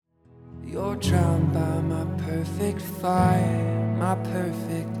You're drowned by my perfect fire, my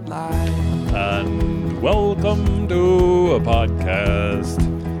perfect life. And welcome to a podcast.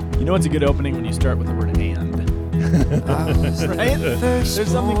 You know what's a good opening when you start with the word "and"? Right?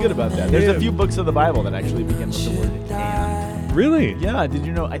 There's something good about that. There's a few books of the Bible that actually begin with the word "and." Really? Yeah, did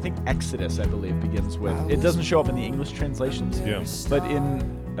you know? I think Exodus, I believe, begins with. It doesn't show up in the English translations. Yeah. But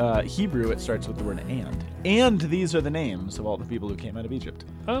in Hebrew, it starts with the word "and." And these are the names of all the people who came out of Egypt.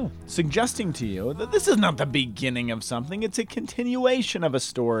 Oh. Suggesting to you that this is not the beginning of something, it's a continuation of a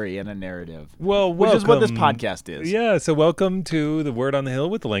story and a narrative. Well, which is what this welcome. podcast is. Yeah, so welcome to the Word on the Hill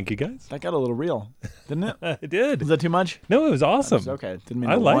with the Lanky Guys. That got a little real, didn't it? It did. Was that too much? No, it was awesome. Okay, didn't mean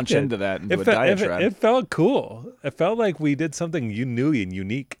I to liked launch it. into that into a fe- diatribe. it felt cool. It felt like we did something new and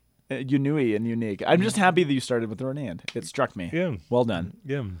unique. Unui and unique. I'm just happy that you started with the word "and." It struck me. Yeah. Well done.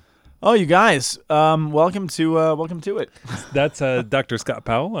 Yeah. Oh, you guys, welcome to it. That's Dr. Scott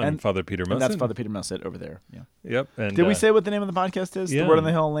Powell and, And- Father Peter Musset. And that's Father Peter Musset over there. Yeah. Yep. And, Did we say what the name of the podcast is? yeah. The Word on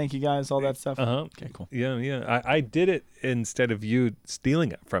the Hill, Lanky Guys, all that stuff. Uh-huh. Okay, cool. Yeah. I did it instead of you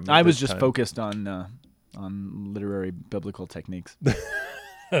stealing it from me. I was this just time. focused on literary biblical techniques.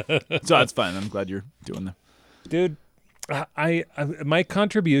 So that's fine. I'm glad you're doing that. Dude, I my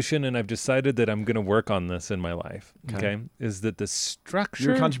contribution, and I've decided that I'm going to work on this in my life. Okay, is that the structure?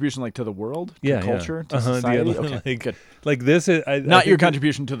 Your contribution, like to the world, to yeah, culture, yeah. to society. Yeah, Okay, like, good. Like this is I Not your think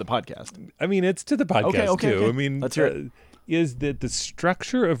contribution to the podcast. I mean, it's to the podcast Okay, too. okay. I mean, Let's hear it. Is that the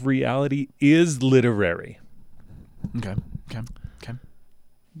structure of reality is literary? Okay.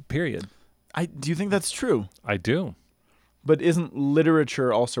 Period. Do you think that's true? I do. But isn't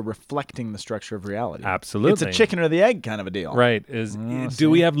literature also reflecting the structure of reality? Absolutely. It's a chicken or the egg kind of a deal. Right.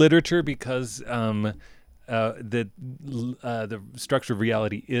 Do we have literature because the structure of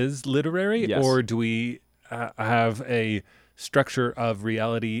reality is literary, Yes. or do we have a structure of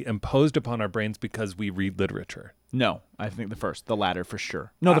reality imposed upon our brains because we read literature? No, I think the latter for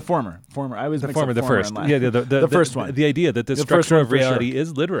sure. No, the former. I was The first. Yeah, the first one. The idea that the first structure one of for sure. reality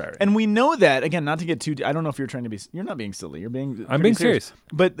is literary. And we know that, again, not to get too... I don't know if you're trying to be... You're not being silly. You're being... I'm pretty being serious.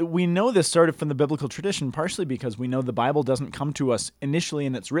 But we know this started from the biblical tradition, partially because we know the Bible doesn't come to us initially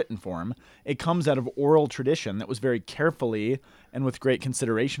in its written form. It comes out of oral tradition that was very carefully and with great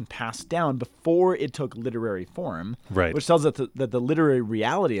consideration passed down before it took literary form. Right. Which tells us that the literary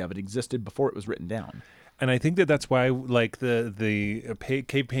reality of it existed before it was written down. And I think that's why, like the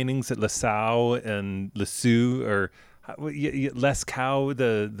cave paintings at Lascaux and Lascaux, or Lascaux,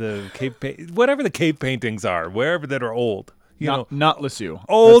 the cave whatever the cave paintings are, wherever that are old, Not Lascaux.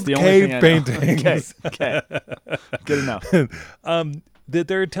 old That's the only cave thing I know. paintings. Okay. Good enough. That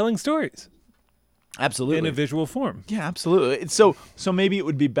they're telling stories Absolutely. in a visual form. Yeah, absolutely. So maybe it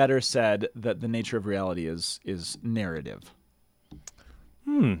would be better said that the nature of reality is narrative.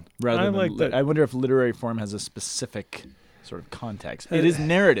 Rather I than like that. I wonder if literary form has a specific sort of context. It is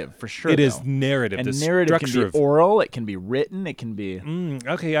narrative for sure. It is though. narrative. And the narrative can structure be oral. It can be written. It can be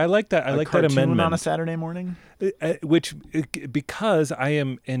Okay, I like that. I a like that cartoon amendment. on a Saturday morning. Because I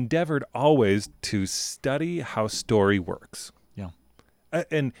am endeavored always to study how story works. Yeah.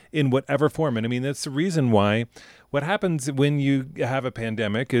 And in whatever form. And I mean, that's the reason why what happens when you have a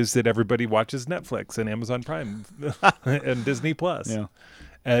pandemic is that everybody watches Netflix and Amazon Prime and Disney Plus. Yeah.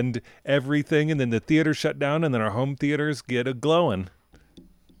 And everything. And then the theater shut down and then our home theaters get a glowing.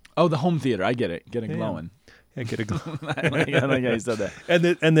 Oh, the home theater. I get it. Getting glowing. Yeah, get a glowing. I like how you said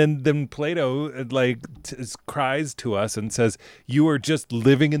that. And then Plato cries to us and says, "You are just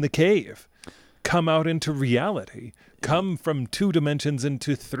living in the cave. Come out into reality. Come from 2 dimensions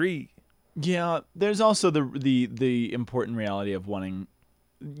into 3." Yeah, there's also the important reality of wanting.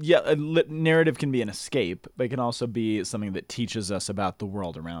 Yeah, narrative can be an escape, but it can also be something that teaches us about the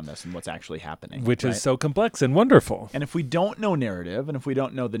world around us and what's actually happening. Which right? is so complex and wonderful. And if we don't know narrative, and if we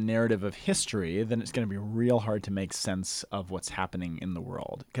don't know the narrative of history, then it's going to be real hard to make sense of what's happening in the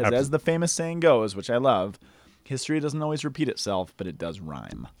world. Because as the famous saying goes, which I love, history doesn't always repeat itself, but it does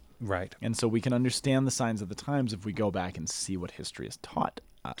rhyme. Right. And so we can understand the signs of the times if we go back and see what history has taught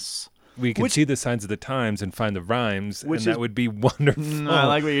us. We can see the signs of the times and find the rhymes, and Which that is- would be wonderful. I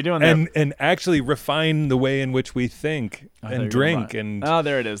like what you're doing there. And actually refine the way in which we think and drink and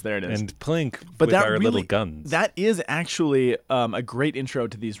there it is. and plink But with that our really, little guns. That is actually a great intro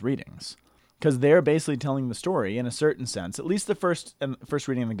to these readings, because they're basically telling the story in a certain sense. At least the first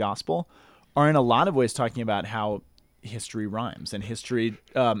reading in the gospel are in a lot of ways talking about how history rhymes and history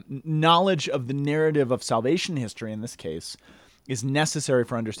knowledge of the narrative of salvation history in this case is necessary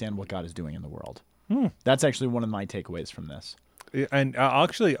for understand what God is doing in the world. That's actually one of my takeaways from this. And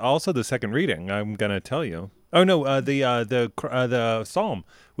actually, also the second reading, I'm gonna tell you. Oh no, the psalm,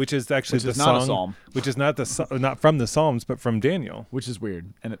 which is actually Which the is not a song, psalm. which is not from the Psalms, but from Daniel. Which is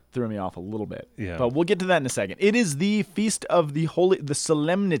weird, and it threw me off a little bit. Yeah. But we'll get to that in a second. It is the feast of the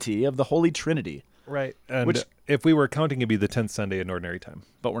solemnity of the Holy Trinity, Right. And Which- if we were counting, it'd be the 10th Sunday in Ordinary Time.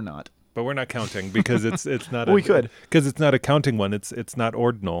 but we're not. But we're not counting because it's not. We could. because it's not a counting one. It's not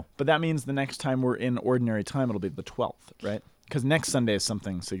ordinal. But that means the next time we're in ordinary time, it'll be the 12th, right? Because next Sunday is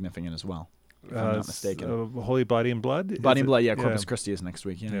something significant as well, if I'm not mistaken. Holy Body and Blood. Body Is and it? Blood, yeah. Corpus Christi is next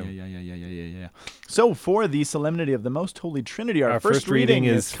week. Yeah. Yeah. So for the solemnity of the Most Holy Trinity, our first reading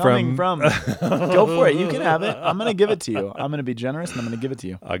is is coming from. Go for it. You can have it. I'm going to give it to you. I'm going to be generous, and I'm going to give it to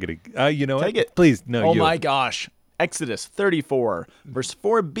you. I'll get it. You know what? Take it. Please. No. Oh you. my gosh. Exodus 34, verse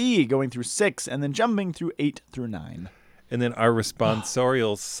 4b, going through 6, and then jumping through 8 through 9. And then our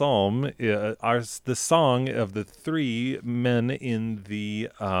responsorial psalm, the song of the three men in the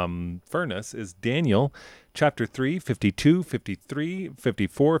furnace is Daniel, chapter 3, 52, 53,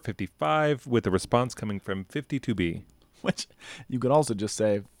 54, 55, with a response coming from 52b. Which you could also just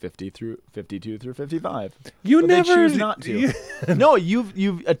say 52 through 55. You But never they choose not to. No,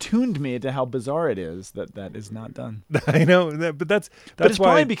 you've attuned me to how bizarre it is that is not done. I know, but that's But it's why.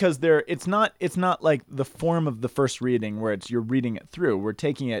 probably because it's not like the form of the first reading where you're reading it through. We're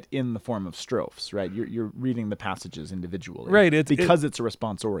taking it in the form of strophes, right? You're reading the passages individually, Right, it's a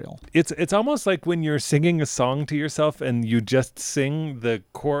responsorial. It's almost like when you're singing a song to yourself and you just sing the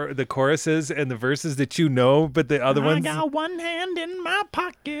choruses and the verses that you know, but the other ones. I got one hand in my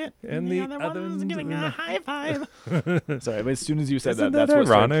pocket, And the the other other one's one's giving in a the- high five. Sorry, but as soon as you said Isn't that's that what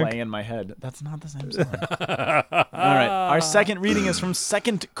started ironic? playing in my head. That's not the same song. All right, our second reading is from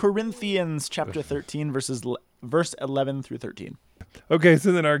 2 Corinthians chapter 13, verse 11 through 13. Okay,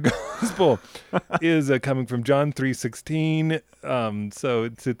 so then our gospel is coming from John 3:16, so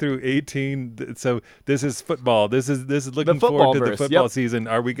through 18. So this is football. This is looking football forward to the verse, football yep. season.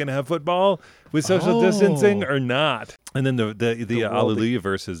 Are we going to have football with social Oh. distancing or not? And then the world- Alleluia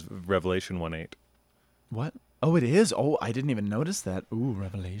verse is Revelation 1:8. What? Oh, it is? Oh, I didn't even notice that. Ooh,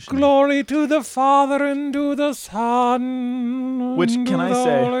 Revelation. Glory to the Father and to the Son, Which, and can to I the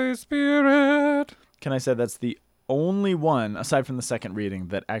say- Holy Spirit. Can I say that's the only one, aside from the second reading,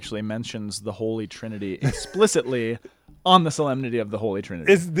 that actually mentions the Holy Trinity explicitly on the solemnity of the Holy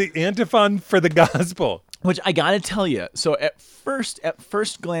Trinity? Is the antiphon for the gospel. Which I gotta tell you. So at first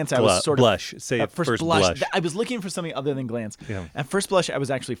glance, I was sort of Blush. Say at it first first blush. blush. I was looking for something other than glance. Yeah. At first blush, I was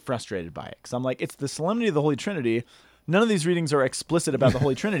actually frustrated by it because I'm like, it's the solemnity of the Holy Trinity. None of these readings are explicit about the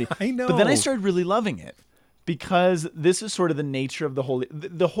Holy Trinity. I know. But then I started really loving it because this is sort of the nature of the Holy.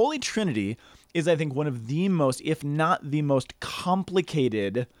 The Holy Trinity is, I think, one of the most, if not the most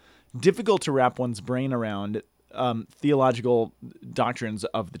complicated, difficult to wrap one's brain around theological doctrines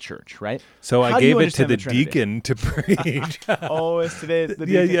of the church, right? So How I do you gave it to understand the Trinity? deacon to preach. Oh, it's today. The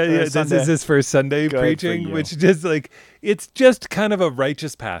Yeah. deacon- This Sunday. is his first Sunday Good for preaching, you. which just it's just kind of a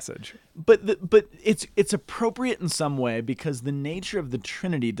righteous passage. But it's appropriate in some way because the nature of the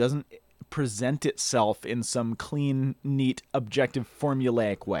Trinity doesn't present itself in some clean, neat, objective,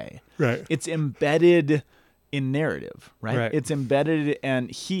 formulaic way. Right. It's embedded in narrative, right? Right. It's embedded,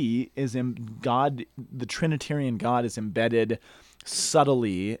 and he is in God. The Trinitarian God is embedded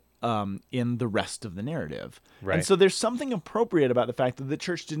subtly in the rest of the narrative. Right. And so there's something appropriate about the fact that the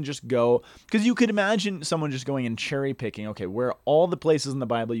church didn't just go, because you could imagine someone just going and cherry picking, okay, where all the places in the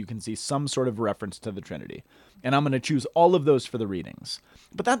Bible you can see some sort of reference to the Trinity. And I'm going to choose all of those for the readings.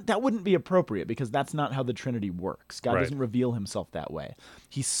 But that wouldn't be appropriate because that's not how the Trinity works. God Right. doesn't reveal himself that way.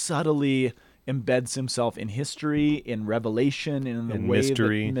 He subtly embeds himself in history, in revelation, and in the In way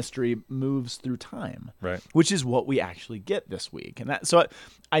mystery. that mystery moves through time. Right. Which is what we actually get this week. And so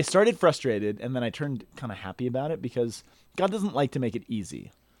I started frustrated, and then I turned kind of happy about it because God doesn't like to make it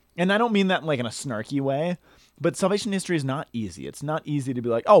easy. And I don't mean that in a snarky way, but salvation history is not easy. It's not easy to be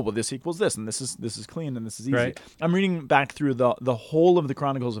like, oh, well, this equals this, and this is clean, and this is easy. Right. I'm reading back through the whole of the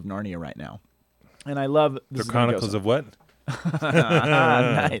Chronicles of Narnia right now, and I love The Chronicles of what?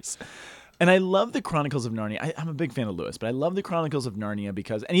 nice. And I love the Chronicles of Narnia. I'm a big fan of Lewis, but I love the Chronicles of Narnia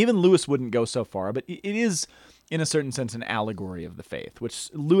because, and even Lewis wouldn't go so far, but it is, in a certain sense, an allegory of the faith, which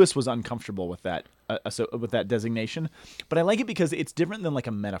Lewis was uncomfortable with that with that designation. But I like it because it's different than like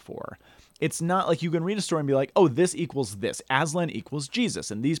a metaphor. It's not like you can read a story and be like, oh, this equals this. Aslan equals Jesus,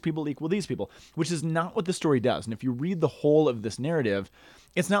 and these people equal these people, which is not what the story does. And if you read the whole of this narrative,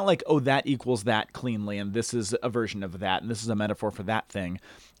 it's not like, oh, that equals that cleanly, and this is a version of that, and this is a metaphor for that thing.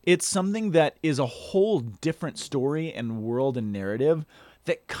 It's something that is a whole different story and world and narrative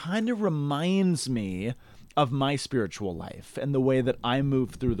that kind of reminds me of my spiritual life and the way that I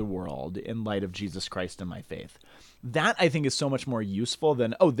move through the world in light of Jesus Christ and my faith. That, I think, is so much more useful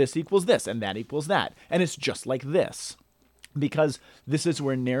than, oh, this equals this and that equals that. And it's just like this. Because this is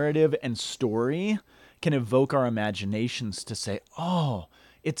where narrative and story can evoke our imaginations to say, oh,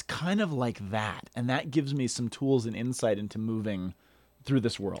 it's kind of like that. And that gives me some tools and insight into moving through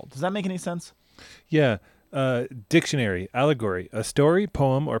this world. Does that make any sense? Yeah. Dictionary, allegory, a story,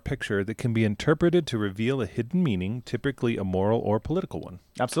 poem, or picture that can be interpreted to reveal a hidden meaning, typically a moral or political one.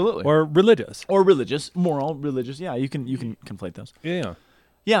 Absolutely. Or religious. Or religious, moral, religious. Yeah, you can conflate those. Yeah.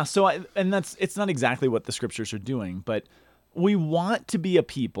 Yeah, so it's not exactly what the scriptures are doing, but we want to be a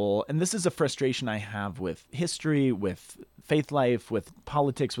people, and this is a frustration I have with history, with faith life, with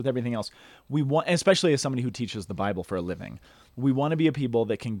politics, with everything else. We want, especially as somebody who teaches the Bible for a living, we want to be a people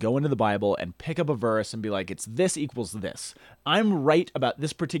that can go into the Bible and pick up a verse and be like, it's this equals this. I'm right about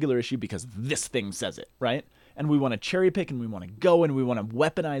this particular issue because this thing says it, right? And we want to cherry pick and we want to go and we want to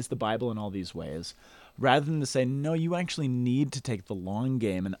weaponize the Bible in all these ways, rather than to say, no, you actually need to take the long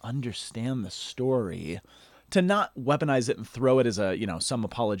game and understand the story, to not weaponize it and throw it as a, some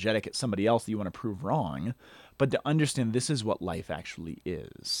apologetic at somebody else that you want to prove wrong, but to understand this is what life actually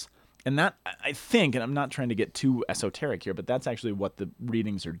is. And that, I think, and I'm not trying to get too esoteric here, but that's actually what the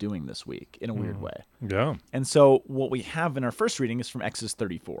readings are doing this week in a weird way. Yeah. And so what we have in our first reading is from Exodus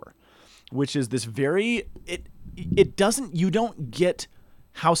 34, which is this you don't get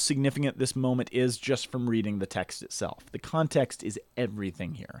how significant this moment is just from reading the text itself. The context is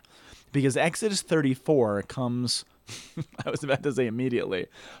everything here. Because Exodus 34 comes, I was about to say immediately,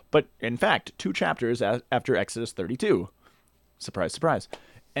 but in fact, 2 chapters after Exodus 32. Surprise, surprise.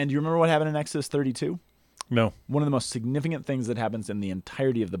 And do you remember what happened in Exodus 32? No. One of the most significant things that happens in the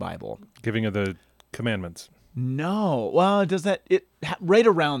entirety of the Bible. Giving of the commandments. No. Well, right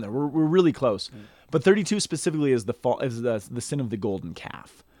around there. We're really close. But 32 specifically is the sin of the golden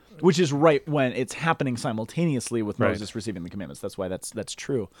calf, which is right when it's happening simultaneously with Moses receiving the commandments. That's why that's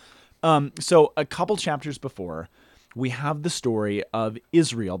true. So a couple chapters before, we have the story of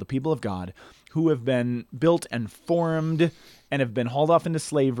Israel, the people of God, who have been built and formed and have been hauled off into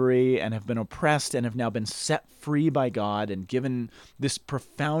slavery and have been oppressed and have now been set free by God and given this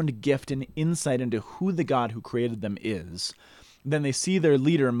profound gift and insight into who the God who created them is. Then they see their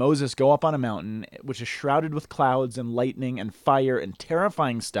leader, Moses, go up on a mountain, which is shrouded with clouds and lightning and fire and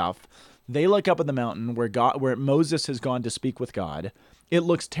terrifying stuff. They look up at the mountain where Moses has gone to speak with God. It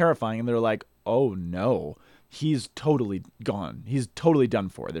looks terrifying, and they're like, oh no, he's totally gone. He's totally done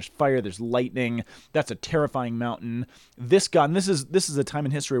for. There's fire, there's lightning. That's a terrifying mountain. This God, and this is a time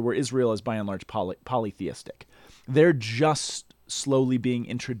in history where Israel is by and large polytheistic. They're just slowly being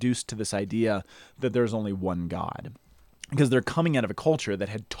introduced to this idea that there's only one God, because they're coming out of a culture that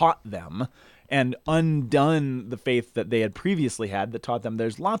had taught them and undone the faith that they had previously had that taught them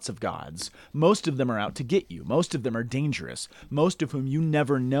there's lots of gods. Most of them are out to get you. Most of them are dangerous. Most of whom you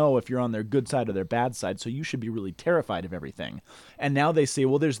never know if you're on their good side or their bad side, so you should be really terrified of everything. And now they say,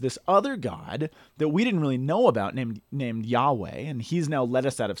 well, there's this other God that we didn't really know about named Yahweh, and he's now led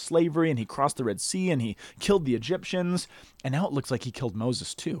us out of slavery, and he crossed the Red Sea, and he killed the Egyptians, and now it looks like he killed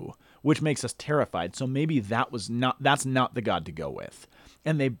Moses too, which makes us terrified. So maybe that's not the God to go with.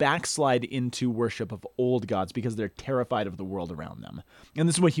 And they backslide into worship of old gods because they're terrified of the world around them. And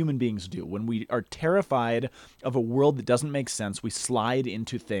this is what human beings do. When we are terrified of a world that doesn't make sense, we slide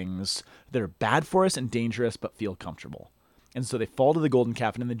into things that are bad for us and dangerous but feel comfortable. And so they fall to the golden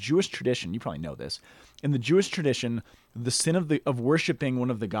calf. And in the Jewish tradition, you probably know this, in the Jewish tradition, the sin of worshiping one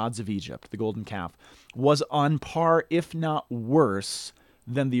of the gods of Egypt, the golden calf, was on par, if not worse,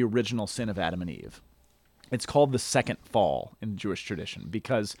 than the original sin of Adam and Eve. It's called the second fall in Jewish tradition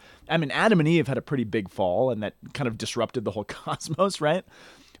because, Adam and Eve had a pretty big fall, and that kind of disrupted the whole cosmos, right?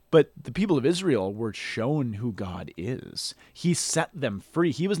 But the people of Israel were shown who God is. He set them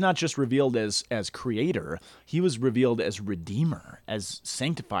free. He was not just revealed as creator. He was revealed as redeemer, as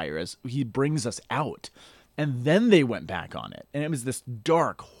sanctifier, as he brings us out. And then they went back on it. And it was this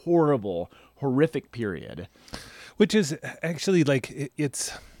dark, horrible, horrific period. Which is actually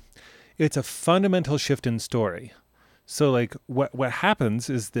it's a fundamental shift in story. So what happens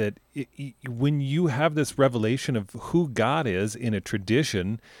is that when you have this revelation of who God is in a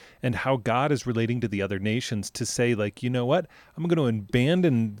tradition and how God is relating to the other nations, to say you know what, I'm going to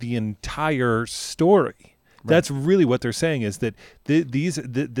abandon the entire story. Right. That's really what they're saying, is that that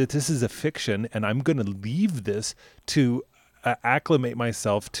this is a fiction, and I'm going to leave this to acclimate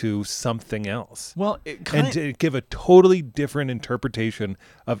myself to something else. Well, and to give a totally different interpretation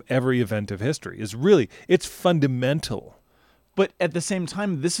of every event of history it's fundamental. But at the same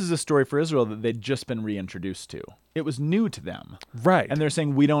time, this is a story for Israel that they'd just been reintroduced to. It was new to them. Right. And they're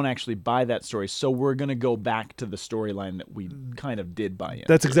saying, we don't actually buy that story, so we're going to go back to the storyline that we kind of did buy in.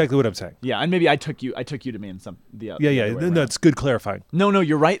 That's exactly what I'm saying. Yeah, and maybe I took you to mean the other Yeah. way around. That's good clarifying. No,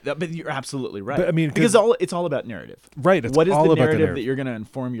 you're right. But you're absolutely right. But, I mean, because it's all about narrative. Right. It's What is all the about the narrative narrative. that you're going to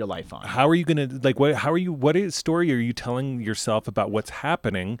inform your life on? How are you going to, like, what story are you telling yourself about what's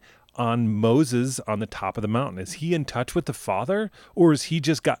happening on Moses on the top of the mountain? Is he in touch with the Father, or has he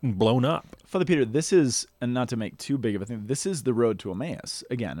just gotten blown up? Father Peter, this is, and not to make too big of a thing, this is the road to Emmaus,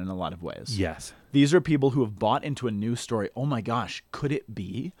 again, in a lot of ways. Yes. These are people who have bought into a new story. Oh my gosh, could it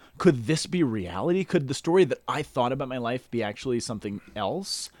be? Could this be reality? Could the story that I thought about my life be actually something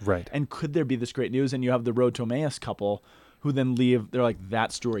else? Right. And could there be this great news? And you have the road to Emmaus couple who then leave. They're like,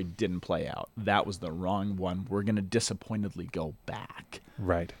 that story didn't play out. That was the wrong one. We're going to disappointedly go back.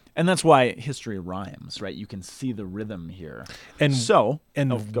 Right. And that's why history rhymes, right? You can see the rhythm here. And so,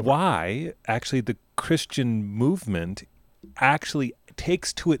 why actually the Christian movement actually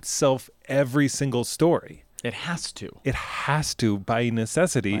takes to itself every single story. it has to. It has to by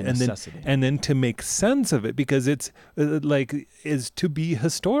necessity, By necessity. and then to make sense of it, because it's is to be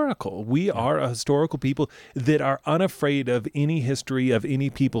historical. We are a historical people that are unafraid of any history of any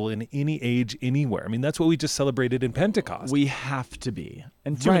people in any age anywhere. I mean, that's what we just celebrated in Pentecost. We have to be.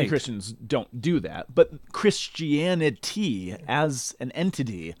 And too many Right. Christians don't do that. But Christianity as an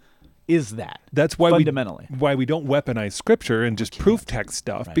entity is that. That's why fundamentally. why we don't weaponize scripture and just proof text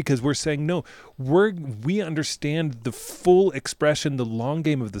stuff, Right. because we're saying no, we understand the full expression, the long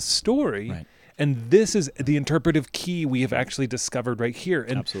game of the story. Right. And this is the interpretive key we have actually discovered right here.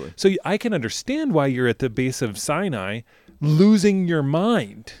 And Absolutely. so I can understand why you're at the base of Sinai losing your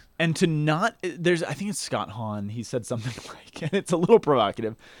mind. And to not, I think it's Scott Hahn, he said something like, and it's a little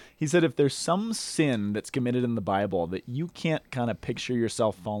provocative. He said, if there's some sin that's committed in the Bible that you can't kind of picture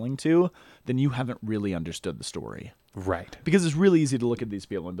yourself falling to, then you haven't really understood the story. Right. Because it's really easy to look at these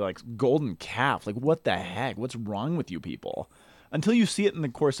people and be like, golden calf, like what the heck? What's wrong with you people? Until you see it in the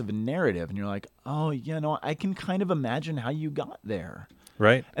course of a narrative and you're like, oh, I can kind of imagine how you got there.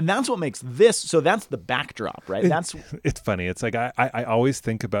 Right. And that's what makes this, so that's the backdrop, right? That's It's funny. It's like I always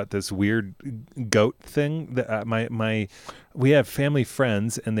think about this weird goat thing that we have family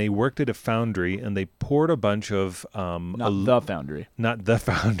friends, and they worked at a foundry, and they poured a bunch of not the foundry. not the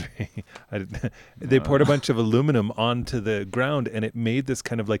foundry. They poured a bunch of aluminum onto the ground, and it made this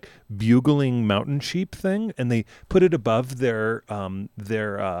kind of like bugling mountain sheep thing, and they put it above their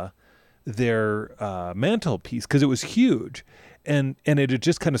mantelpiece because it was huge. And it had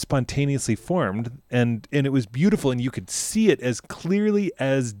just kind of spontaneously formed, and it was beautiful, and you could see it as clearly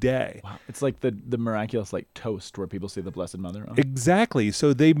as day. Wow. It's like the miraculous like toast where people see the Blessed Mother on. Exactly.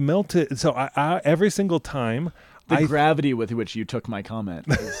 So they melted. So I every single time, The gravity with which you took my comment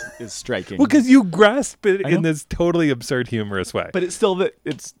is striking. well, because you grasp it I know. in this totally absurd, humorous way. But it's still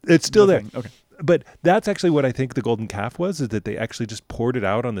it's still the there. thing. Okay. But that's actually what I think the golden calf was, is that they actually just poured it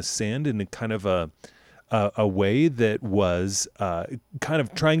out on the sand in a kind of a way that was kind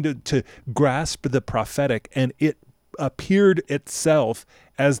of trying to grasp the prophetic, and it appeared itself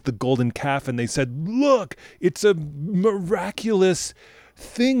as the golden calf, and they said, look, it's a miraculous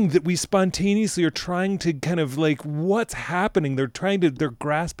thing that we spontaneously are trying to kind of like, what's happening? They're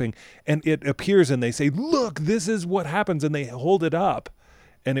grasping, and it appears, and they say, look, this is what happens, and they hold it up,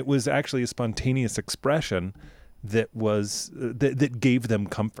 and it was actually a spontaneous expression that was that gave them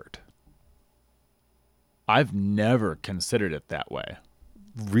comfort. I've never considered it that way.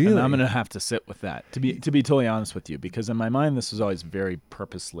 Really? And I'm gonna have to sit with that to be totally honest with you, because in my mind this was always very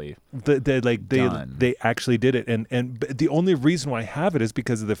purposely. They actually did it, and the only reason why I have it is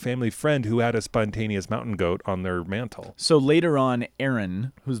because of the family friend who had a spontaneous mountain goat on their mantle. So later on,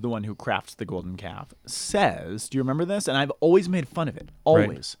 Aaron, who's the one who crafts the golden calf, says, do you remember this? And I've always made fun of it.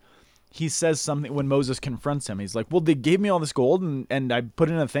 Always. Right. He says something when Moses confronts him. He's like, well, they gave me all this gold and I put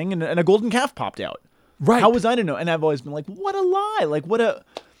it in a thing and a golden calf popped out. Right. How was I to know? And I've always been like, what a lie. Like,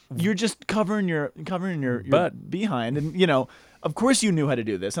 you're just covering your Butt. behind. And, of course you knew how to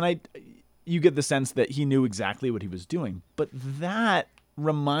do this. And you get the sense that he knew exactly what he was doing. But that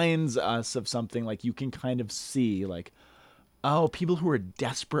reminds us of something like you can kind of see, like, oh, people who are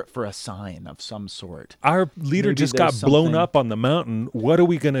desperate for a sign of some sort. Our leader Maybe just got there's blown something- up on the mountain. What are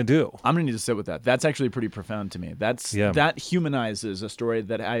we going to do? I'm gonna need to sit with that. That's actually pretty profound to me. That humanizes a story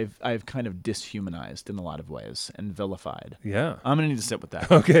that I've kind of dishumanized in a lot of ways and vilified. Yeah. I'm gonna need to sit with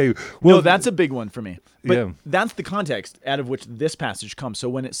that. Okay. Well, No, that's a big one for me. But Yeah. that's the context out of which this passage comes. So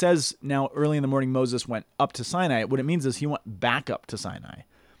when it says, now early in the morning Moses went up to Sinai, what it means is he went back up to Sinai.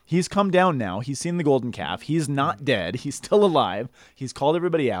 He's come down now. He's seen the golden calf. He's not dead. He's still alive. He's called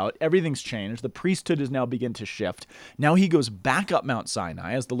everybody out. Everything's changed. The priesthood has now begun to shift. Now he goes back up Mount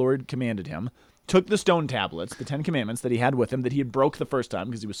Sinai as the Lord commanded him, took the stone tablets, the 10 Commandments that he had with him that he had broke the first time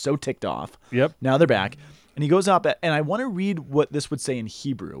because he was so ticked off. Yep. Now they're back. And he goes up, and I want to read what this would say in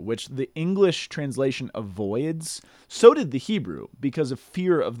Hebrew, which the English translation avoids. So did the Hebrew, because of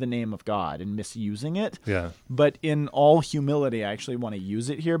fear of the name of God and misusing it. Yeah. But in all humility, I actually want to use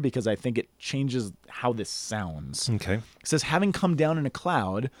it here because I think it changes how this sounds. Okay. It says, having come down in a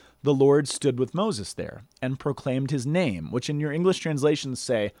cloud, the Lord stood with Moses there and proclaimed his name, which in your English translations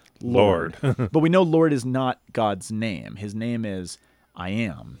say Lord. But we know Lord is not God's name. His name is I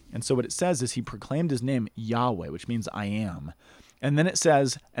am. And so what it says is he proclaimed his name Yahweh, which means I am. And then it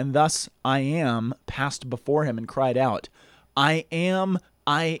says, and thus I am passed before him and cried out, I am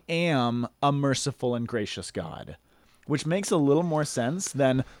a merciful and gracious God. Which makes a little more sense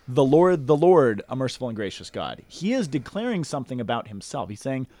than the Lord, a merciful and gracious God. He is declaring something about himself. He's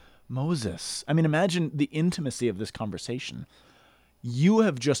saying, Moses. I mean, imagine the intimacy of this conversation. You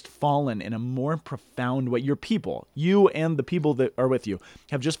have just fallen in a more profound way. Your people, you and the people that are with you,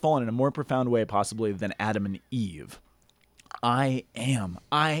 have just fallen in a more profound way possibly than Adam and Eve. I am,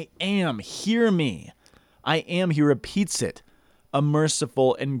 hear me. I am, he repeats it, a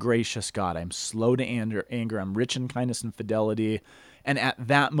merciful and gracious God. I'm slow to anger, I'm rich in kindness and fidelity. And at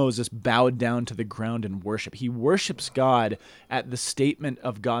that, Moses bowed down to the ground in worship. He worships God at the statement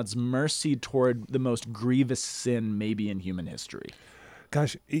of God's mercy toward the most grievous sin maybe in human history.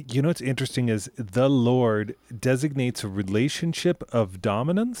 Gosh, you know what's interesting is the Lord designates a relationship of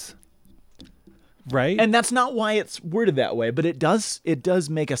dominance, right? And that's not why it's worded that way, but it does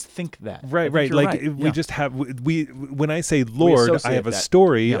make us think that. Right. You're Like right. we Yeah. just have when I say Lord, I associate have a that.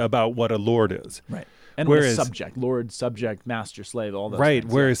 story Yeah. about what a Lord is. Right. And Whereas- the subject, Lord, subject, master, slave, all those Right,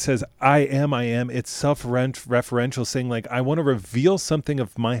 things. where Yeah. it says, I am, it's self-referential, saying like, I want to reveal something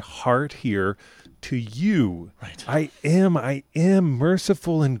of my heart here to you. Right. I am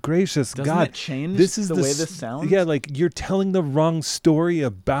merciful and gracious. Doesn't God, it change this is the way this sounds? Yeah, like you're telling the wrong story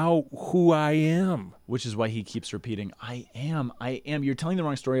about who I am. Which is why he keeps repeating, I am. You're telling the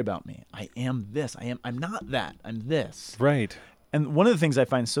wrong story about me. I am this. I'm not that. I'm this. Right. And one of the things I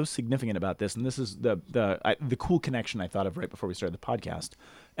find so significant about this, and this is the cool connection I thought of right before we started the podcast,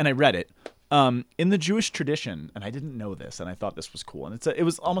 and I read it, in the Jewish tradition, and I didn't know this, and I thought this was cool, and it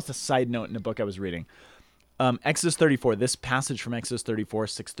was almost a side note in a book I was reading. Exodus 34, this passage from Exodus 34,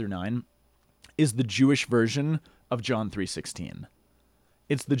 6 through 9, is the Jewish version of John 3:16.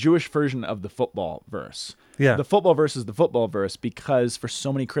 It's the Jewish version of the football verse. Yeah. The football verse is the football verse because for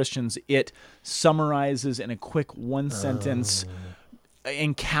so many Christians, it summarizes in a quick one-sentence,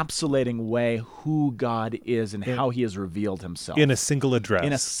 encapsulating way who God is and how he has revealed himself. In a single address.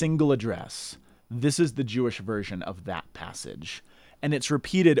 In a single address. This is the Jewish version of that passage. And it's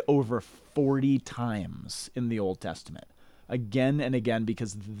repeated over 40 times in the Old Testament. Again and again,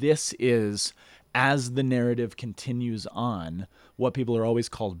 because this is, as the narrative continues on, what people are always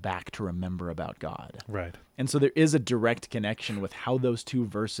called back to remember about God. Right. And so there is a direct connection with how those two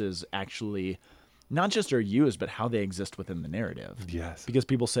verses actually not just are used, but how they exist within the narrative. Yes. Because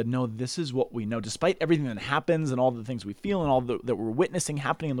people said, no, this is what we know. Despite everything that happens and all the things we feel and all that we're witnessing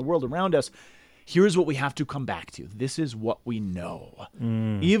happening in the world around us, here's what we have to come back to. This is what we know.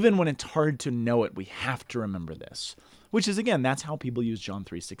 Even when it's hard to know it, we have to remember this. Which is, again, that's how people use John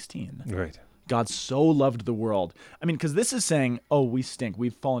 3:16. Right. God so loved the world. I mean, because this is saying, oh, we stink.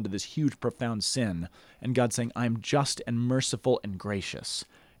 We've fallen to this huge, profound sin. And God's saying, I'm just and merciful and gracious.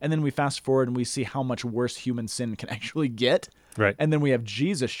 And then we fast forward and we see how much worse human sin can actually get. Right. And then we have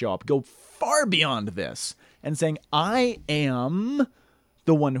Jesus show up, go far beyond this, and saying, I am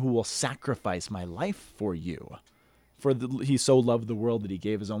the one who will sacrifice my life for you. He so loved the world that he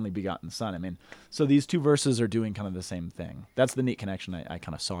gave his only begotten son. I mean, so these two verses are doing kind of the same thing. That's the neat connection I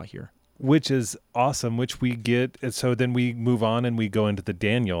kind of saw here. Which is awesome, which we get. So then we move on and we go into the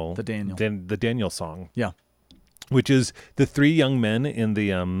Daniel. Then the Daniel song. Yeah. Which is the three young men in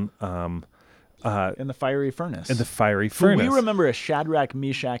the In the fiery furnace. in the fiery Who furnace. we remember as Shadrach,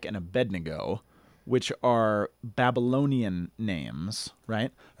 Meshach, and Abednego, which are Babylonian names,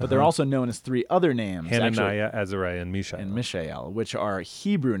 right? But they're also known as three other names. Hananiah, Azariah, and Mishael. And Mishael, which are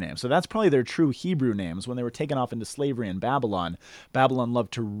Hebrew names. So that's probably their true Hebrew names. When they were taken off into slavery in Babylon, Babylon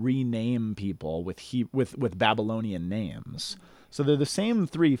loved to rename people with Babylonian names. So they're the same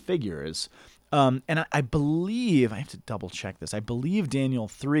three figures. And I believe, I have to double check this, I believe Daniel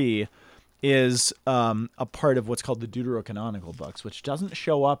 3 is a part of what's called the Deuterocanonical books, which doesn't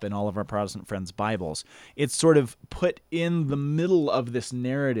show up in all of our Protestant friends' Bibles. It's sort of put in the middle of this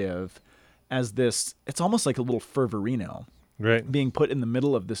narrative as this, it's almost like a little fervorino Right. being put in the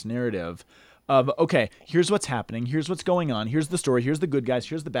middle of this narrative of, okay, here's what's happening, here's what's going on, here's the story, here's the good guys,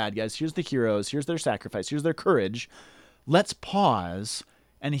 here's the bad guys, here's the heroes, here's their sacrifice, here's their courage. Let's pause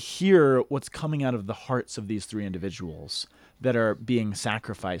and hear what's coming out of the hearts of these three individuals that are being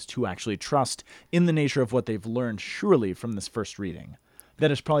sacrificed, who actually trust in the nature of what they've learned, surely from this first reading,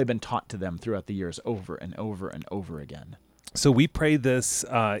 that has probably been taught to them throughout the years over and over and over again. So we pray this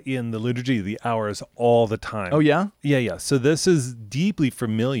in the Liturgy of the Hours all the time. Oh, yeah? Yeah. So this is deeply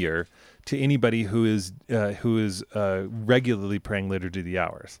familiar to anybody who is regularly praying Liturgy of the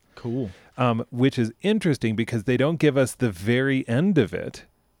Hours. Cool. Which is interesting because they don't give us the very end of it.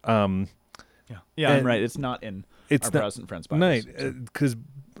 Yeah, I'm right. It's not in our Protestant friends' Bibles. Right, because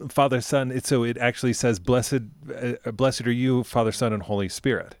Father, Son, so it actually says, blessed are you, Father, Son, and Holy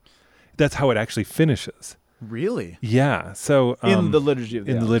Spirit. That's how it actually finishes. Really? Yeah. So In the Liturgy of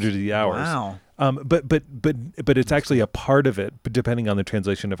the Hours. the Liturgy of the Hours. Wow. But it's actually a part of it, depending on the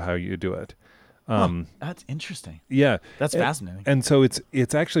translation of how you do it. That's interesting. Yeah, That's fascinating. And so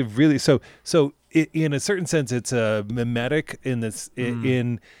it's actually really in a certain sense it's a mimetic in this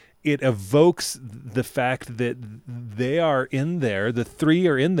in it evokes the fact that they are in there, the three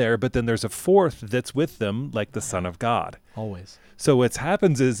are in there, but then there's a fourth that's with them, like the Son of God. Always. So what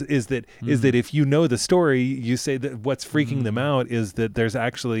happens is that if you know the story, you say that what's freaking them out is that there's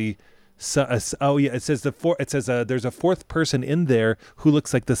actually it says there's a fourth person in there who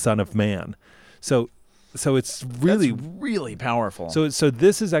looks like the Son of Man. So it's really That's really powerful. so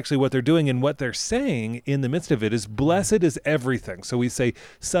this is actually what they're doing, and what they're saying in the midst of it is blessed is everything. So we say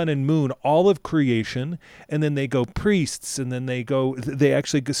sun and moon, all of creation, and then they go priests, and then they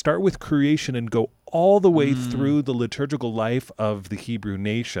actually start with creation and go all the way through the liturgical life of the Hebrew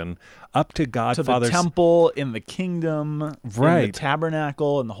nation up to God to Father, the temple, in the kingdom, in the Right.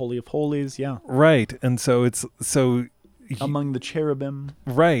 tabernacle, in the Holy of Holies, yeah. right, and so it's Among the cherubim.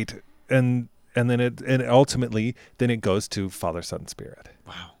 right, and then it ultimately then it goes to Father, Son, Spirit.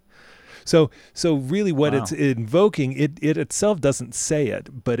 Wow. So really what Wow. it's invoking, it itself doesn't say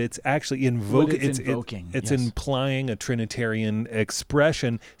it, but it's actually invoking. What it's invoking, It's yes. implying a Trinitarian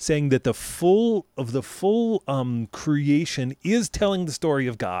expression, saying that the full creation is telling the story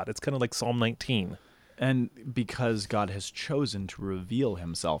of God. It's kind of like Psalm 19. And because God has chosen to reveal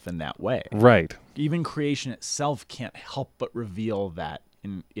himself in that way. Right. Even creation itself can't help but reveal that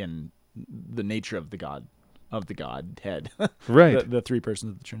in the nature of the Godhead. Right. the three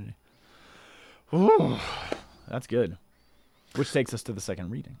persons of the Trinity. Ooh, that's good. Which takes us to the second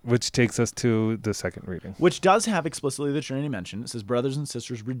reading. Which takes us to the second reading. Which does have explicitly the Trinity mentioned. It says, brothers and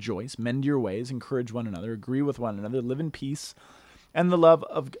sisters, rejoice, mend your ways, encourage one another, agree with one another, live in peace, and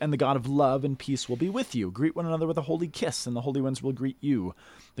the God of love and peace will be with you. Greet one another with a holy kiss, and the holy ones will greet you.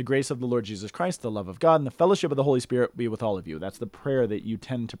 The grace of the Lord Jesus Christ, the love of God, and the fellowship of the Holy Spirit be with all of you. That's the prayer that you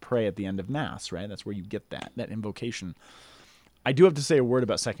tend to pray at the end of Mass, right? That's where you get that invocation. I do have to say a word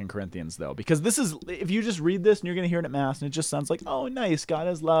about 2 Corinthians, though, because this is, if you just read this and you're going to hear it at Mass, and it just sounds like, oh, nice, God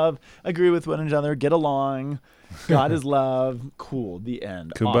is love, agree with one another, get along, God is love, cool, the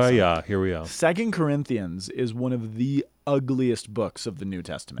end. Kumbaya, Awesome. here we are. 2 Corinthians is one of the ugliest books of the New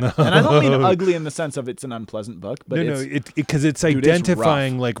Testament. And I don't mean ugly in the sense of it's an unpleasant book, but because it's dude, it's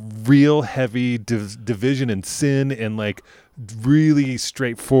identifying rough. like real heavy division and sin in like really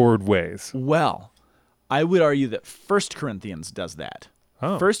straightforward ways. well, I would argue that 1 Corinthians does that.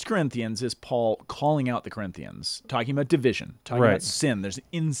 Oh. 1 Corinthians is Paul calling out the Corinthians, talking about division, talking Right. about sin. There's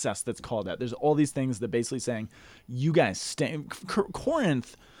incest that's called out. There's all these things that basically saying, you guys stink.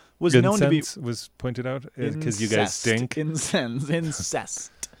 Corinth was known to be... Incense was pointed out because you guys stink.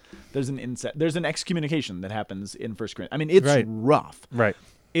 Incest. There's an excommunication that happens in 1 Corinthians. I mean, it's Right. rough. Right.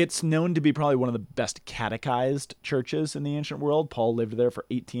 It's known to be probably one of the best catechized churches in the ancient world. Paul lived there for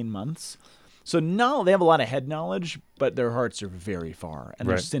 18 months. So no, they have a lot of head knowledge, but their hearts are very far, and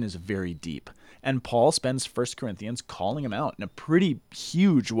their Right. sin is very deep. And Paul spends 1 Corinthians calling them out in a pretty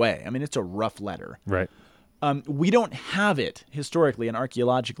huge way. I mean, it's a rough letter. Right. We don't have it historically and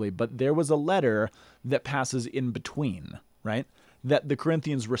archaeologically, but there was a letter that passes in between, right? That the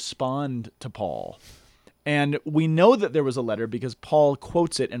Corinthians respond to Paul. And we know that there was a letter because Paul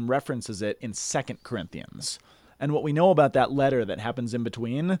quotes it and references it in 2 Corinthians. And what we know about that letter that happens in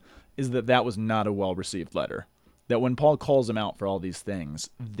between is that was not a well-received letter. That when Paul calls him out for all these things,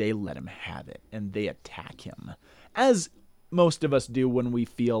 they let him have it, and they attack him. As most of us do when we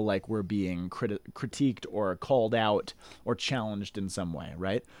feel like we're being critiqued or called out or challenged in some way,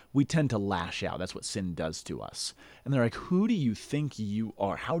 right? We tend to lash out. That's what sin does to us. And they're like, who do you think you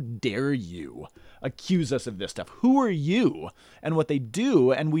are? How dare you accuse us of this stuff? Who are you? And what they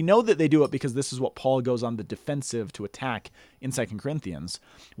do, and we know that they do it because this is what Paul goes on the defensive to attack in 2 Corinthians.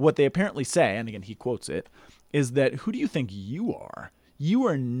 What they apparently say, and again, he quotes it, is that who do you think you are? You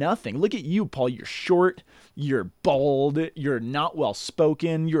are nothing. Look at you, Paul. You're short. You're bald. You're not well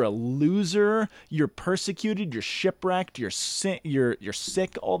spoken. You're a loser. You're persecuted. You're shipwrecked. You're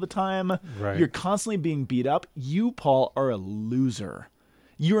sick all the time. Right. You're constantly being beat up. You, Paul, are a loser.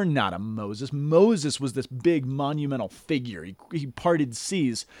 You're not a Moses. Moses was this big monumental figure. He parted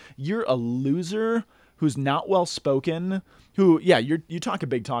seas. You're a loser who's not well spoken. You talk a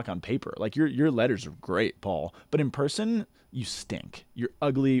big talk on paper. Like your letters are great, Paul, but in person, you stink. You're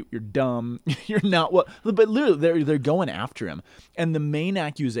ugly. You're dumb. You're not what. But literally, they're going after him, and the main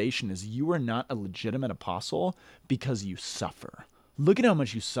accusation is you are not a legitimate apostle because you suffer. Look at how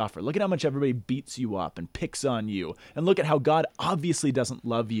much you suffer. Look at how much everybody beats you up and picks on you, and look at how God obviously doesn't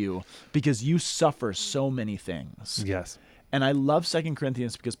love you because you suffer so many things. Yes. And I love 2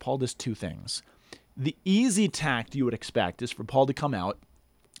 Corinthians because Paul does two things. The easy tact you would expect is for Paul to come out,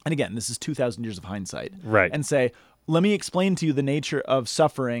 and again, this is 2,000 years of hindsight, Right. and say, let me explain to you the nature of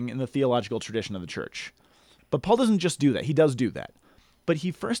suffering in the theological tradition of the church. But Paul doesn't just do that. He does do that. But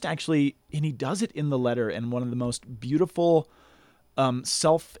he first actually, and he does it in the letter in one of the most beautiful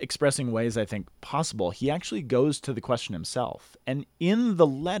self-expressing ways I think possible. He actually goes to the question himself. And in the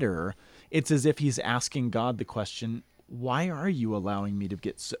letter, it's as if he's asking God the question, why are you allowing me to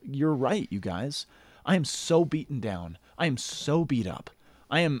get so... You're right, you guys. I am so beaten down. I am so beat up.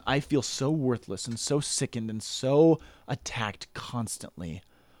 I feel so worthless and so sickened and so attacked constantly.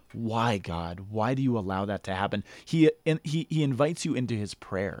 Why, God? Why do you allow that to happen? He invites you into his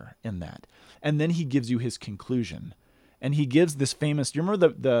prayer in that. And then he gives you his conclusion. And he gives this famous, do you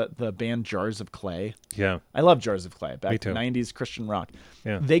remember the band Jars of Clay? Yeah. I love Jars of Clay, back Me too. 90s Christian rock.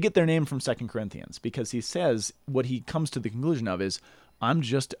 Yeah. They get their name from 2 Corinthians because he says, what he comes to the conclusion of is, I'm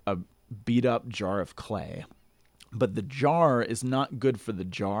just a beat up jar of clay. But the jar is not good for the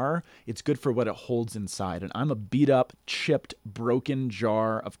jar. It's good for what it holds inside. And I'm a beat up, chipped, broken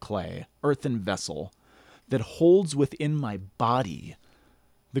jar of clay, earthen vessel that holds within my body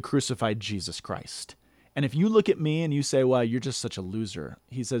the crucified Jesus Christ. And if you look at me and you say, well, you're just such a loser,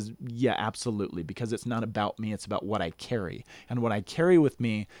 he says, yeah, absolutely, because it's not about me, it's about what I carry. And what I carry with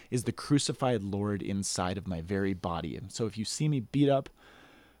me is the crucified Lord inside of my very body. And so if you see me beat up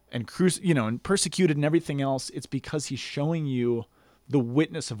and and persecuted and everything else, it's because he's showing you the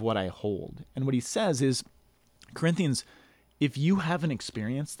witness of what I hold. And what he says is, Corinthians, if you haven't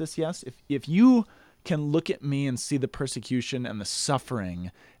experienced this, yes, if you can look at me and see the persecution and the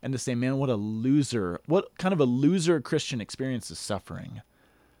suffering and to say, man, what kind of a loser Christian experience is suffering?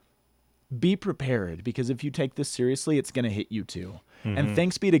 Be prepared, because if you take this seriously, it's going to hit you too. Mm-hmm. And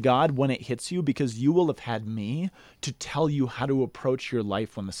thanks be to God when it hits you, because you will have had me to tell you how to approach your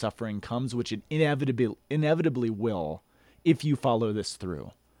life when the suffering comes, which it inevitably will if you follow this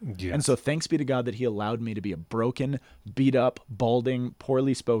through. Yes. And so thanks be to God that he allowed me to be a broken, beat up, balding,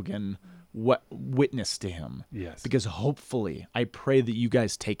 poorly spoken witness to him. Yes. Because hopefully, I pray that you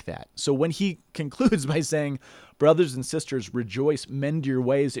guys take that. So when he concludes by saying, brothers and sisters, rejoice, mend your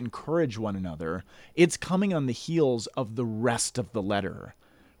ways, encourage one another, it's coming on the heels of the rest of the letter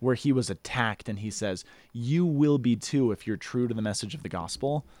where he was attacked, and he says, you will be too if you're true to the message of the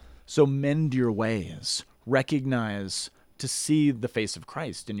gospel. So mend your ways. Recognize to see the face of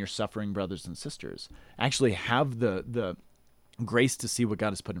Christ in your suffering brothers and sisters. Actually have the grace to see what God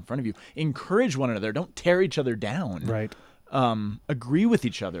has put in front of you. Encourage one another. Don't tear each other down. Right. Agree with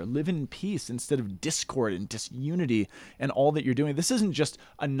each other. Live in peace instead of discord and disunity and all that you're doing. This isn't just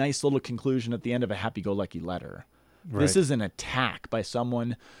a nice little conclusion at the end of a happy-go-lucky letter. Right. This is an attack by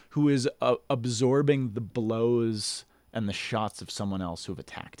someone who is absorbing the blows and the shots of someone else who have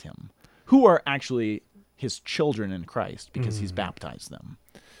attacked him, who are actually his children in Christ because he's baptized them.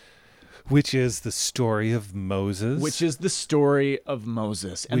 Which is the story of Moses. Which is the story of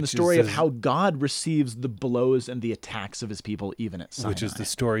Moses and the story of how God receives the blows and the attacks of his people even at Sinai. Which is the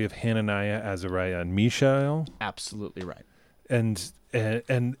story of Hananiah, Azariah, and Mishael. Absolutely right.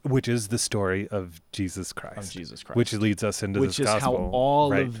 And which is the story of Jesus Christ. Of Jesus Christ. Which leads us into this gospel. Which is how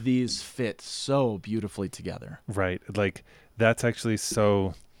all right. of these fit so beautifully together. Right. Like, that's actually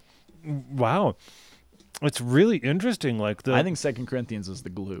so... Wow. It's really interesting. Like I think 2 Corinthians is the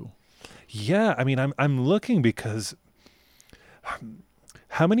glue. Yeah, I mean, I'm looking because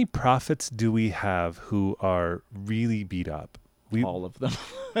How many prophets do we have who are really beat up? All of them.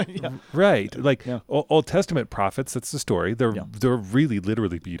 Yeah. Right. Like Yeah. Old Testament prophets, that's the story. They're Yeah. they're really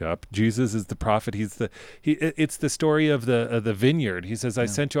literally beat up. Jesus is the prophet. It's the story of the vineyard. He says, I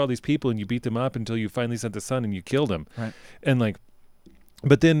sent you all these people and you beat them up until you finally sent the son and you killed him. Right. And like,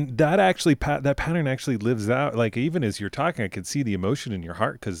 but then that actually, that pattern actually lives out. Like, even as you're talking, I can see the emotion in your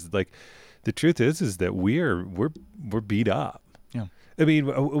heart. 'Cause like the truth is that we're beat up. Yeah. I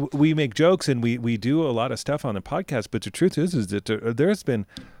mean, we make jokes and we do a lot of stuff on the podcast, but the truth is that there's been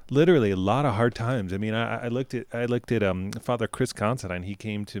literally a lot of hard times. I mean, I looked at Father Chris Considine. He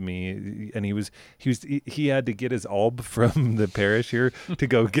came to me and he had to get his alb from the parish here to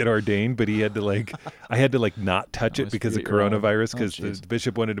go get ordained, but I had to not touch it because of coronavirus, because the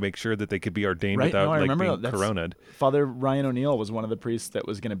bishop wanted to make sure that they could be ordained without being coroned. Father Ryan O'Neill was one of the priests that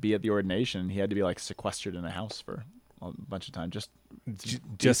was going to be at the ordination. He had to be sequestered in a house for a bunch of time just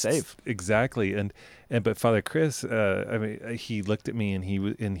safe. Exactly. But Father Chris, I mean, he looked at me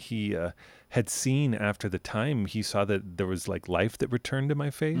and he had seen after the time, he saw that there was life that returned to my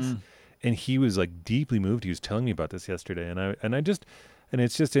face, and he was deeply moved. He was telling me about this yesterday, and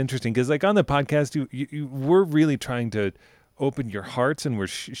it's just interesting because on the podcast, we're really trying to open your hearts and we're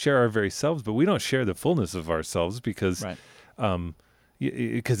share our very selves, but we don't share the fullness of ourselves because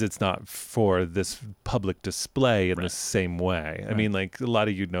it's not for this public display in the same way. I mean, a lot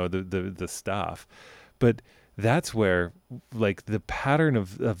of the stuff, but that's where the pattern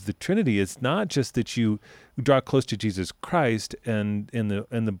of the Trinity is not just that you draw close to Jesus Christ and in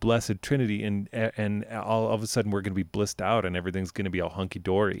the blessed Trinity and all of a sudden we're going to be blissed out and everything's going to be all hunky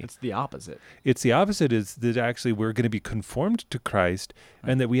dory. It's the opposite. It's the opposite, is that actually we're going to be conformed to Christ,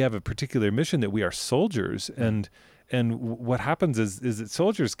 and that we have a particular mission, that we are soldiers. And what happens is that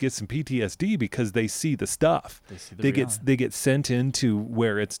soldiers get some PTSD because they see the stuff. They get sent into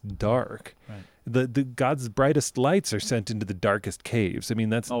where it's dark. Right. The God's brightest lights are sent into the darkest caves. I mean,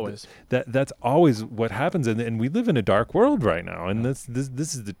 that's always that's always what happens, and we live in a dark world right now, and this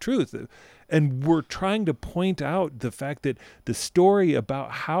is the truth. And we're trying to point out the fact that the story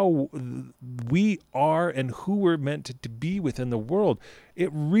about how we are and who we're meant to be within the world, it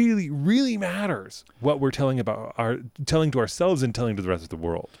really, really matters what we're telling to ourselves and telling to the rest of the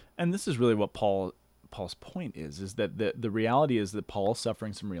world. And this is really what Paul's point is that the reality is that Paul's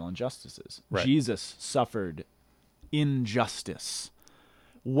suffering some real injustices. Right. Jesus suffered injustice.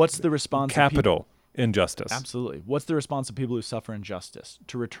 What's the response? Capital injustice. Absolutely. What's the response of people who suffer injustice?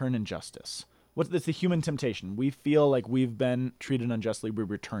 To return injustice. That's the human temptation. We feel like we've been treated unjustly, we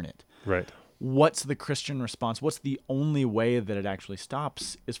return it. Right. What's the Christian response? What's the only way that it actually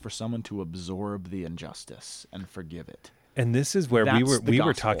stops is for someone to absorb the injustice and forgive it. And this is where we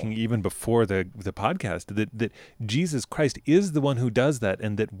were talking even before the podcast that Jesus Christ is the one who does that,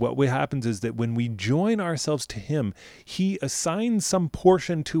 and that what happens is that when we join ourselves to him, he assigns some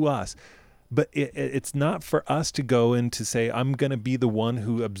portion to us. But it's not for us to go and to say, I'm going to be the one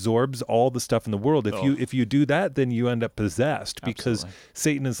who absorbs all the stuff in the world. If you do that, then you end up possessed, because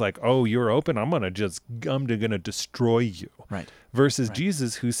Satan is like, oh, you're open. I'm going to destroy you. Right. Versus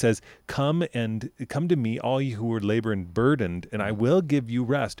Jesus, who says, come to me, all you who are labor and burdened, and I will give you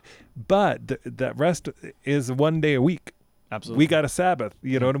rest. But that rest is 1 day a week. Absolutely. We got a Sabbath,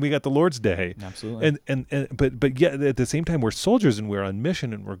 and we got the Lord's Day. Absolutely. But yet at the same time, we're soldiers and we're on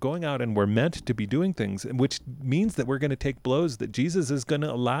mission and we're going out and we're meant to be doing things, which means that we're going to take blows that Jesus is going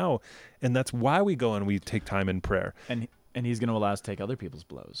to allow. And that's why we go and we take time in prayer. And he's going to allow us to take other people's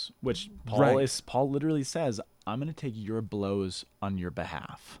blows, which Paul literally says, I'm going to take your blows on your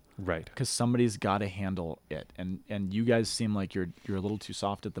behalf. Right. Because somebody's got to handle it. And you guys seem like you're a little too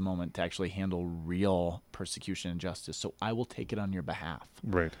soft at the moment to actually handle real persecution and justice. So I will take it on your behalf.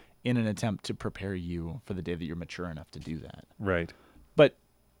 Right. In an attempt to prepare you for the day that you're mature enough to do that. Right. But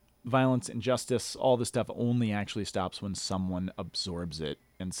violence, injustice, all this stuff only actually stops when someone absorbs it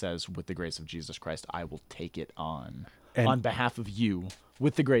and says, with the grace of Jesus Christ, I will take it on behalf of you.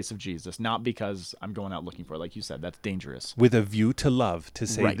 With the grace of Jesus, not because I'm going out looking for it. Like you said, that's dangerous. With a view to love, to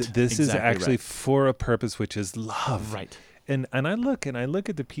say that this is actually for a purpose, which is love. Right. And I look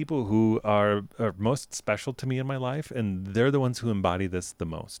at the people who are most special to me in my life, and they're the ones who embody this the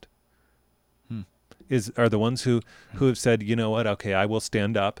most. Are the ones who have said, you know what? Okay, I will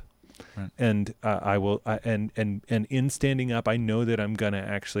stand up. Right. And I will, and in standing up, I know that I'm gonna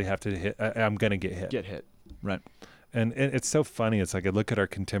actually have to hit. I'm gonna get hit. Get hit. Right. And it's so funny. It's like I look at our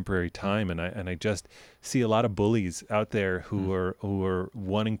contemporary time, and I just see a lot of bullies out there who are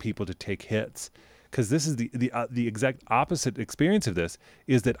wanting people to take hits, because this is the exact opposite experience of this,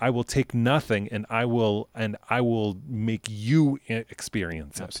 is that I will take nothing and I will make you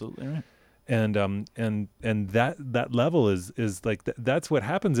experience it. Absolutely right. And that level is like that's what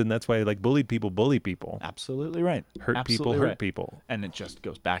happens, and that's why like bullied people bully people, Absolutely right. hurt Absolutely people hurt right. people, And it just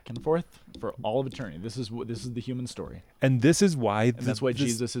goes back and forth for all of eternity. This is the human story, and this is why and that's why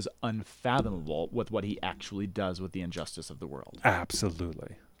Jesus is unfathomable with what he actually does with the injustice of the world.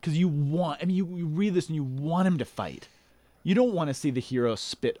 absolutely. Because you read this and you want him to fight. You don't want to see the hero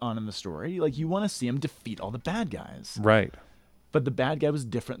spit on in the story. Like, you want to see him defeat all the bad guys. Right. But the bad guy was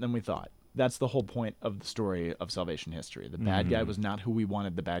different than we thought. That's the whole point of the story of salvation history. The bad guy was not who we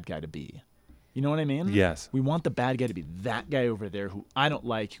wanted the bad guy to be. You know what I mean? Yes. We want the bad guy to be that guy over there who I don't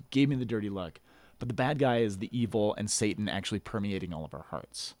like, who gave me the dirty look. But the bad guy is the evil and Satan actually permeating all of our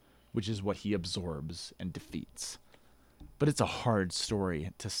hearts, which is what he absorbs and defeats. But it's a hard story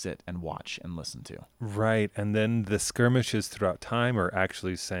to sit and watch and listen to. Right. And then the skirmishes throughout time are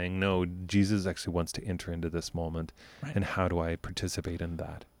actually saying, no, Jesus actually wants to enter into this moment. Right. And how do I participate in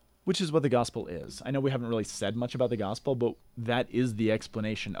that? Which is what the gospel is. I know we haven't really said much about the gospel, but that is the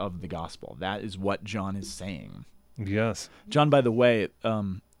explanation of the gospel. That is what John is saying. Yes. John, by the way,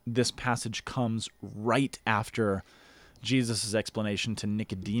 this passage comes right after Jesus' explanation to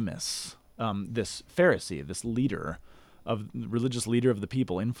Nicodemus, this Pharisee, this religious leader of the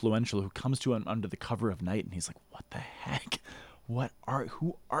people, influential, who comes to him under the cover of night, and he's like, what the heck?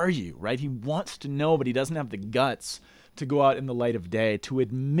 Who are you? Right? He wants to know, but he doesn't have the guts to go out in the light of day to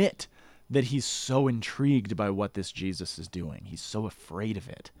admit that he's so intrigued by what this Jesus is doing. He's so afraid of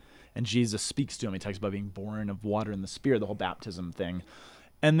it. And Jesus speaks to him. He talks about being born of water and the Spirit, the whole baptism thing.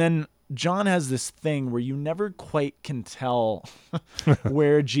 And then John has this thing where you never quite can tell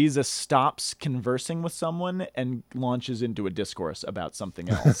where Jesus stops conversing with someone and launches into a discourse about something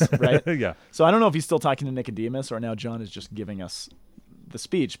else, right? Yeah. So I don't know if he's still talking to Nicodemus or now John is just giving us the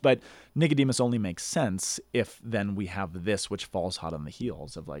speech, but Nicodemus only makes sense if then we have this, which falls hot on the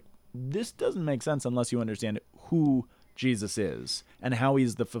heels of like, this doesn't make sense unless you understand who Jesus is and how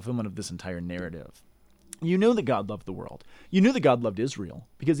he's the fulfillment of this entire narrative. You know that God loved the world. You knew that God loved Israel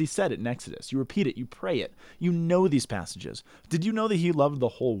because he said it in Exodus. You repeat it. You pray it. You know these passages. Did you know that he loved the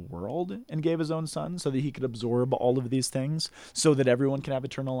whole world and gave his own son so that he could absorb all of these things so that everyone can have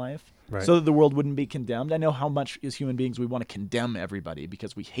eternal life? Right. So that the world wouldn't be condemned? I know how much as human beings we want to condemn everybody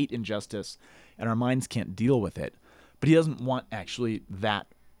because we hate injustice and our minds can't deal with it. But he doesn't want actually that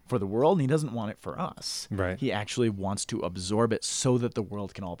for the world, and he doesn't want it for us. Right. He actually wants to absorb it so that the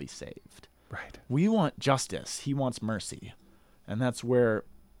world can all be saved. Right. We want justice. He wants mercy. And that's where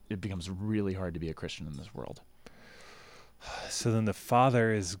it becomes really hard to be a Christian in this world. So then the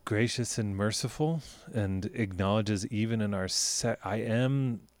Father is gracious and merciful and acknowledges even in our I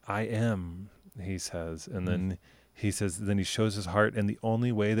am, he says. And then he says, then he shows his heart. And the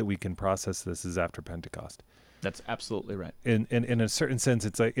only way that we can process this is after Pentecost. That's absolutely right. In a certain sense,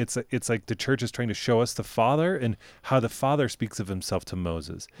 it's like the church is trying to show us the Father and how the Father speaks of himself to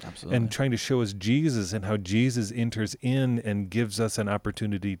Moses. Absolutely. And trying to show us Jesus and how Jesus enters in and gives us an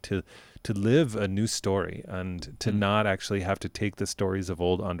opportunity to live a new story and to not actually have to take the stories of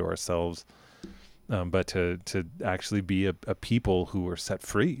old onto ourselves, but to actually be a people who are set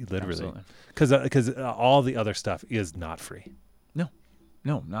free, literally. Because all the other stuff is not free. No,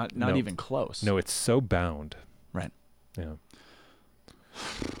 not even close. No, it's so bound. Right. Yeah.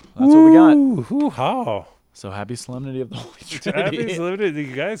 That's what we got. Hoo-ha. So happy solemnity of the Holy Trinity. Happy solemnity,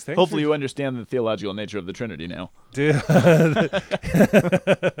 you guys. Thanks Hopefully you understand the theological nature of the Trinity now. Dude.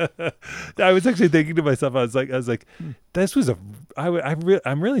 I was actually thinking to myself, I was like, this was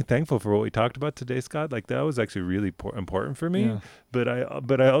I'm really thankful for what we talked about today, Scott. Like that was actually really important for me. Yeah.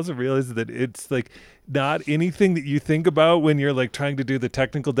 But I also realized that it's like not anything that you think about when you're like trying to do the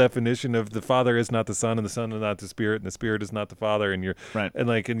technical definition of the Father is not the Son and the Son is not the Spirit and the Spirit is not the Father and you're right.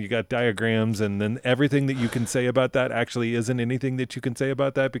 and you got diagrams and then everything that you can say about that actually isn't anything that you can say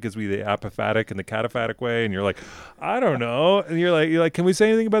about that because we the apophatic and the cataphatic way and you're like, I don't know. And you're like, can we say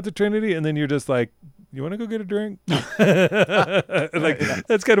anything about the Trinity? And then you're just like, you want to go get a drink?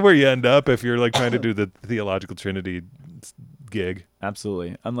 That's kind of where you end up if you're like trying to do the theological Trinity gig.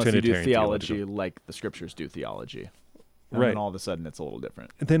 Absolutely. Unless you do Trinitarian theology theological. like the scriptures do theology. And Right. then all of a sudden it's a little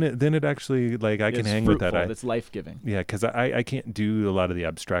different. Then it actually, like, I can It's hang with that. fruitful, it's life-giving. Yeah, because I can't do a lot of the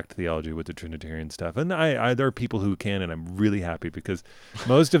abstract theology with the Trinitarian stuff, and I there are people who can, and I'm really happy because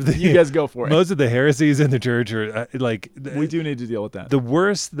most of the You guys go for it. most of the heresies in the church are like We do need to deal with that. the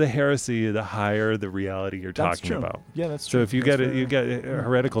worse the heresy, the higher the reality you're That's talking true. about. Yeah, that's So true. if you That's get fair. you get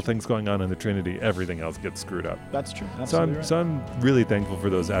heretical things going on in the Trinity, everything else gets screwed up. That's true. So Absolutely I'm right. so I'm really thankful for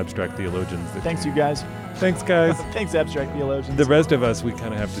those abstract theologians. That Thanks, you guys. Thanks, guys. Thanks, abstract theologians. The rest of us, we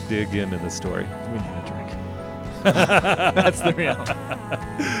kind of have to dig in the story. We need a drink. That's the reality.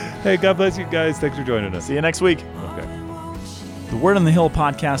 Hey, God bless you guys. Thanks for joining us. See you next week. Okay. The Word on the Hill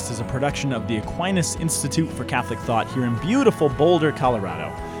podcast is a production of the Aquinas Institute for Catholic Thought here in beautiful Boulder,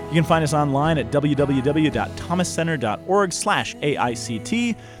 Colorado. You can find us online at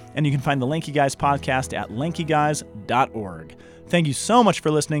www.thomascenter.org/AICT, and you can find the Lanky Guys podcast at lankyguys.org. Thank you so much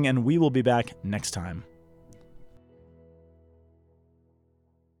for listening, and we will be back next time.